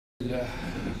لله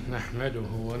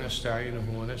نحمده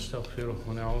ونستعينه ونستغفره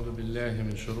ونعوذ بالله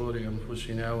من شرور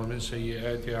أنفسنا ومن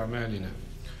سيئات أعمالنا.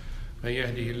 من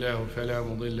يهده الله فلا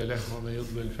مضل له ومن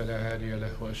يضلل فلا هادي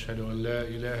له، وأشهد أن لا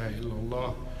إله إلا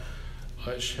الله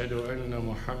وأشهد أن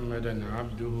محمدا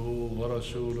عبده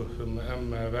ورسوله. ثم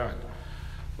أما بعد،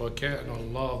 وكان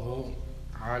الله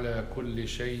على كل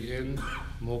شيء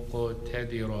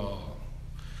مقتدرا.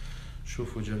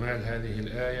 شوفوا جمال هذه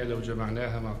الآية لو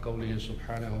جمعناها مع قوله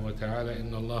سبحانه وتعالى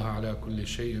إن الله على كل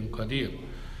شيء قدير.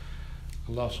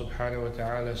 Allah subhanahu wa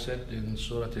ta'ala said in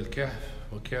Surah Al-Kahf,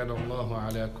 وَكَانَ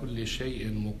اللَّهُ عَلَى كُلِّ شَيْءٍ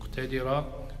مُقْتَدِرًا,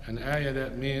 an ayah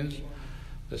that means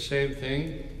the same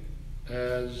thing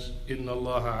as إِنَّ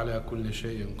اللَّهَ عَلَى كُلِّ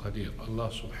شَيْءٍ قَدِيرٌ. Allah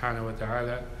subhanahu wa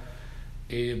ta'ala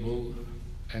able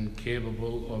and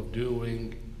capable of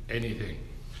doing anything.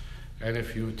 And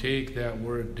if you take that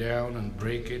word down and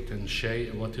break it and shay,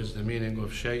 what is the meaning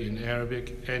of shay in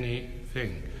Arabic?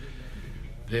 Anything.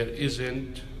 There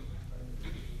isn't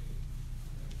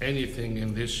anything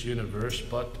in this universe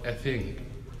but a thing.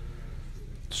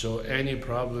 So any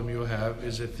problem you have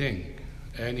is a thing.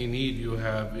 Any need you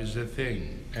have is a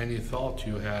thing. Any thought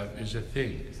you have is a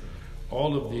thing.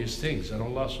 All of these things. And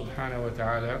Allah subhanahu wa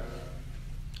ta'ala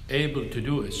able to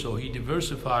do it. So He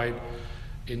diversified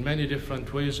in many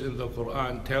different ways in the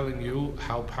Quran, telling you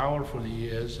how powerful He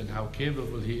is and how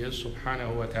capable He is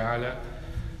subhanahu wa ta'ala.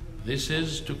 This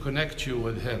is to connect you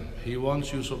with Him. He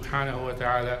wants you subhanahu wa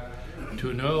ta'ala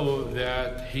to know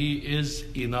that He is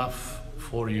enough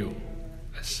for you.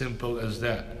 As simple as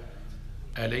that.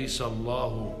 أَلَيْسَ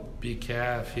اللَّهُ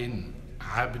بِكَافٍ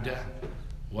عَبْدَهُ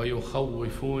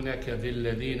وَيُخَوِّفُونَكَ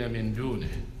بِالَّذِينَ مِن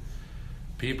دُونِهِ.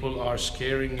 People are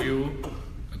scaring you,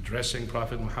 addressing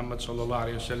Prophet Muhammad sallallahu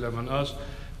alaihi wasallam and us.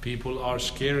 People are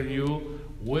scaring you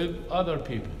with other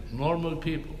people, normal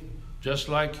people, just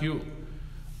like you.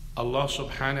 Allah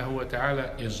subhanahu wa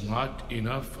ta'ala is not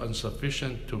enough and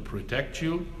sufficient to protect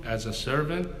you as a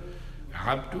servant.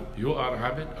 Abdu, you are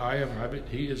abid, I am abid,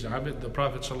 he is abid, the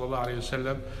Prophet sallallahu alaihi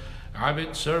wasallam,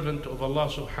 abid, servant of Allah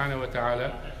subhanahu wa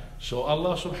ta'ala. So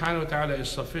Allah subhanahu wa ta'ala is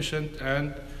sufficient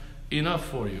and enough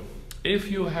for you.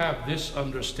 If you have this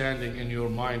understanding in your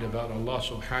mind about Allah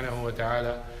subhanahu wa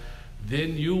ta'ala,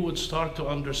 then you would start to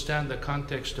understand the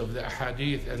context of the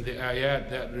hadith and the ayat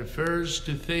that refers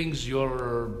to things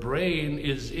your brain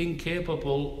is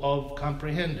incapable of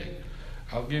comprehending.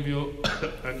 I'll give you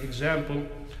an example.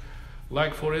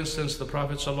 Like for instance, the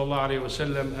Prophet sallallahu alaihi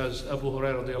wasallam, as Abu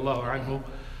Hurairah radiallahu anhu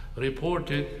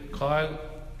reported, قال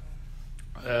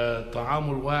طعام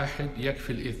الواحد يكفي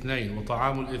الاثنين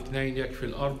وطعام الاثنين يكفي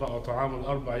الأربع وطعام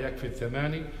الأربع يكفي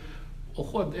الثماني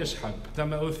وخذ اسحب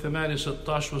تمام الثماني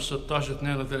 16 وال16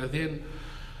 32.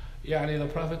 يعني the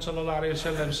Prophet sallallahu alaihi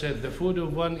wasallam said the food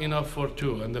of one enough for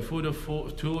two, and the food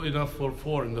of two enough for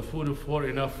four, and the food of four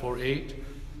enough for 8.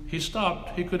 He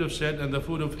stopped. He could have said and the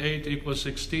food of 8 equals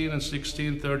 16, and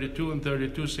 16 32, and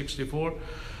 32 64,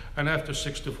 and after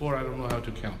 64 I don't know how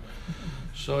to count.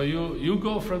 So you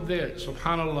go from there,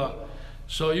 subhanallah.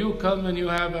 So you come and you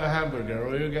have a hamburger,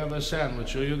 or you have a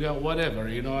sandwich, or you got whatever,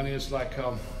 you know, and it's like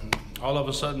all of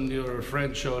a sudden your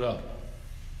friend showed up.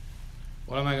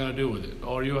 What am I going to do with it?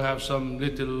 Or you have some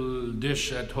little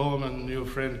dish at home and your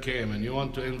friend came and you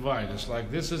want to invite. It's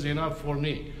like, this is enough for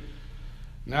me.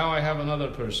 Now I have another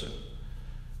person.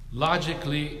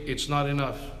 Logically, it's not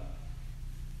enough.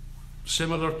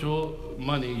 Similar to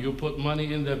money, you put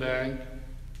money in the bank,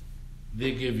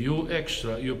 they give you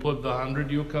extra. You put the 100,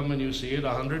 you come and you see it,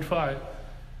 105.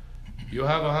 You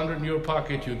have 100 in your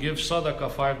pocket, you give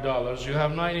sadaqah $5, you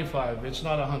have 95. It's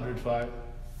not 105.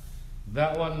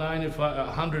 That one 95,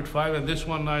 105, and this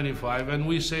one 95. And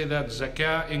we say that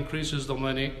zakah increases the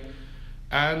money,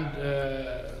 and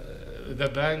the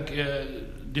bank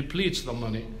depletes the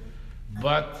money.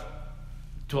 But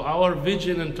to our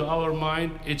vision and to our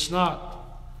mind, it's not.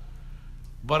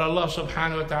 But Allah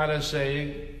subhanahu wa ta'ala is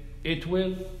saying, it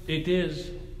will, it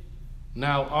is.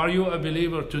 Now, are you a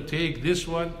believer to take this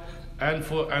one and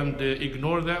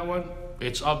ignore that one?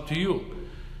 It's up to you.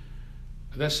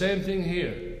 The same thing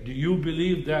here. Do you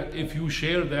believe that if you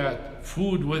share that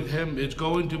food with him, it's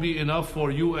going to be enough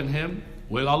for you and him?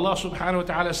 Well, Allah subhanahu wa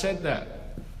ta'ala said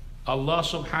that. Allah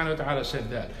subhanahu wa ta'ala said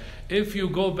that. If you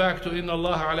go back to Inna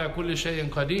Allah ala kulli shay'in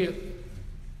qadir,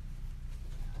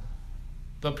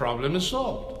 the problem is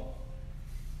solved.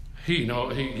 He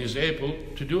is able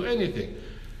to do anything.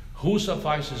 Who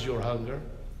suffices your hunger?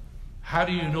 How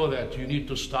do you know that you need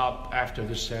to stop after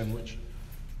this sandwich?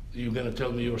 You're going to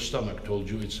tell me your stomach told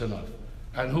you it's enough.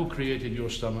 And who created your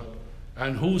stomach?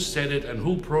 And who said it and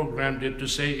who programmed it to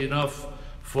say enough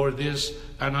for this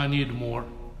and I need more?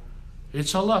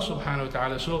 It's Allah subhanahu wa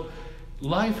ta'ala. So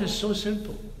life is so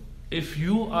simple. If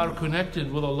you are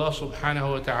connected with Allah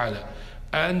subhanahu wa ta'ala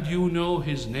and you know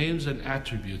His names and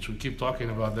attributes, we keep talking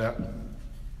about that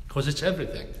because it's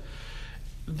everything,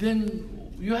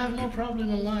 then you have no problem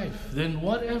in life. Then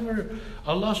whatever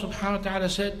Allah subhanahu wa ta'ala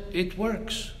said, it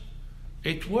works.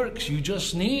 It works. You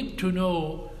just need to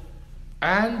know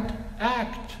and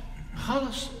act.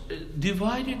 Khalas,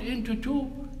 divide it into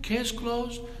two. Case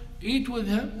closed. Eat with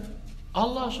Him.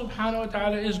 Allah subhanahu wa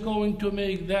ta'ala is going to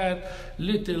make that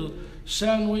little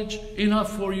sandwich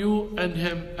enough for you and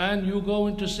Him. And you're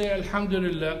going to say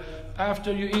Alhamdulillah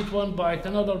after you eat one bite,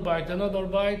 another bite, another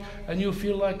bite, and you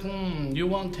feel like, you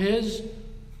want His?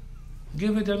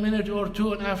 Give it a minute or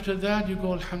two, and after that you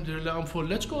go, Alhamdulillah, I'm full.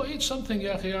 Let's go eat something,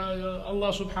 ya akhi.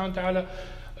 Allah subhanahu wa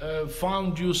ta'ala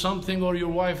found you something, or your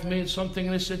wife made something,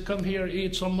 and He said, come here,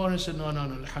 eat some more. He said, no,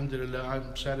 Alhamdulillah,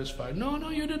 I'm satisfied. No,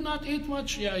 you did not eat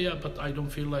much. Yeah, but I don't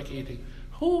feel like eating.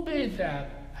 Who made that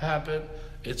happen?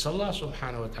 It's Allah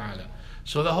subhanahu wa ta'ala.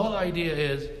 So the whole idea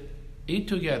is, eat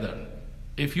together.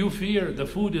 If you fear the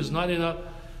food is not enough,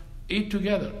 eat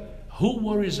together. Who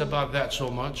worries about that so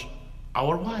much?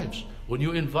 Our wives. When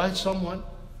you invite someone,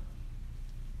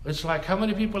 it's like, how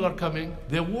many people are coming?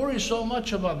 They worry so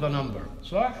much about the number.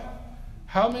 So,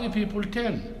 how many people?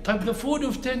 10. Type the food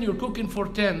of 10, you're cooking for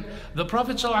 10. The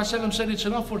Prophet ﷺ said it's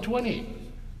enough for 20.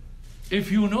 If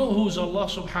you know who's Allah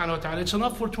subhanahu wa ta'ala, it's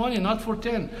enough for 20, not for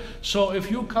 10. So if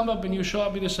you come up and you show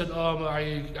up and you said,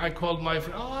 I called my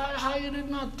friend. How you did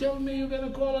not tell me you're going to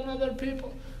call another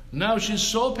people? Now she's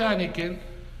so panicking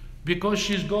because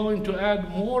she's going to add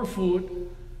more food,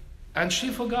 and she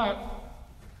forgot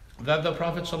that the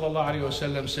Prophet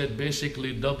ﷺ said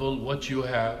basically double what you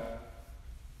have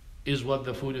is what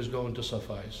the food is going to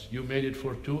suffice. You made it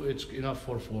for 2, it's enough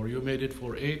for 4. You made it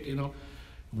for 8,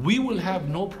 We will have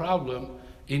no problem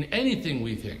in anything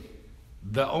we think.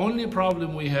 The only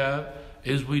problem we have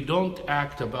is we don't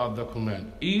act about the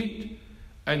command. Eat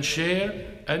and share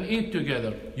and eat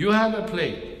together. You have a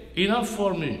plate, enough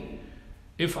for me.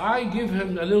 If I give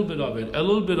him a little bit of it, a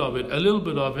little bit of it, a little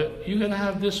bit of it, you're going to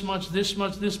have this much, this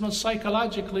much, this much.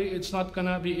 Psychologically, it's not going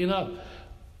to be enough.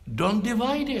 Don't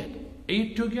divide it.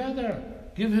 Eat together.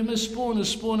 Give him a spoon,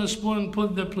 and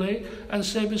put the plate and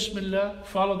say Bismillah.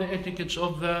 Follow the etiquettes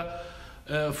of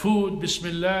the food.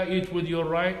 Bismillah, eat with your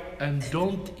right, and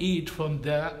don't eat from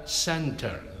the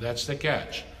center. That's the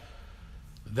catch.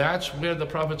 That's where the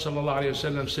Prophet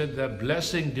ﷺ said that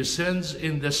blessing descends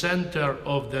in the center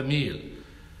of the meal.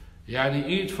 Yani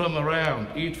eat from around,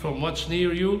 eat from what's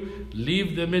near you,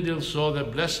 leave the middle so the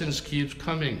blessings keeps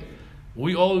coming.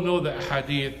 We all know the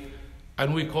hadith,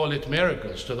 and we call it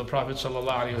miracles to the Prophet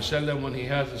ﷺ when he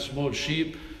has a small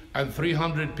sheep and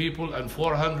 300 people and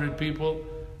 400 people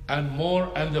and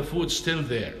more, and the food's still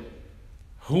there.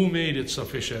 Who made it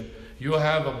sufficient? You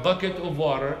have a bucket of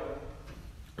water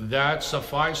that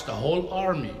sufficed the whole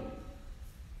army.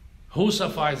 Who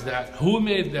sufficed that? Who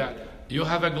made that? You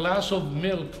have a glass of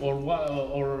milk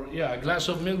a glass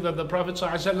of milk that the Prophet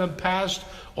ﷺ passed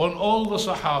on all the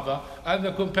Sahaba, and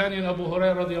the companion Abu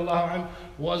Hurairah radiallahu anhu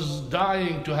was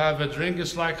dying to have a drink.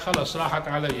 It's like, khalas, rahat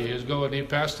alayhi. He's going, he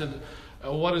passed it.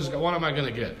 What am I going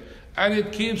to get? And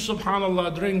it keeps,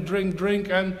 subhanallah, drink,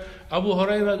 and Abu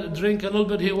Hurairah drink a little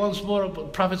bit, he wants more.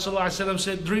 Prophet ﷺ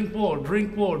said, drink more,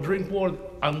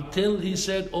 until he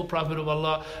said, O Prophet of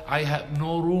Allah, I have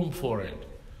no room for it.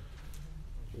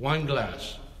 One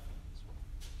glass.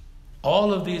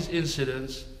 All of these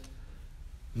incidents,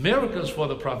 miracles for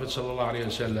the Prophet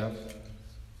ﷺ,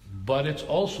 but it's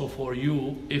also for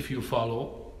you if you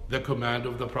follow the command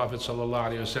of the Prophet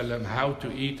ﷺ, how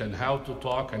to eat and how to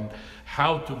talk and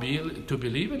how to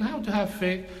believe and how to have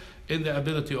faith in the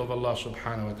ability of Allah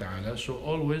subhanahu wa ta'ala. So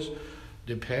always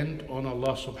depend on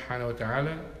Allah subhanahu wa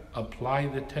ta'ala, apply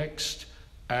the text,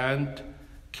 and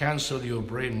cancel your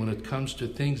brain when it comes to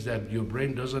things that your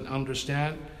brain doesn't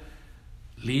understand.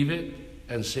 Leave it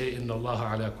and say, Inna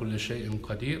Allah ala kulli shay'in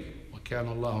qadir, wa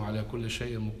kana Allah ala kulli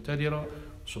shay'in muqtadira,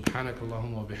 subhanak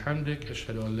Allahumma wa bihamdik,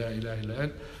 ashhadu an la ilaha illa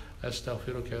ant,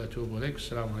 astaghfiruka wa atubu ilayk.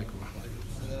 Assalamu alaikum wa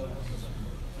rahmatullahi wa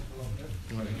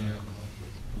barakatuh.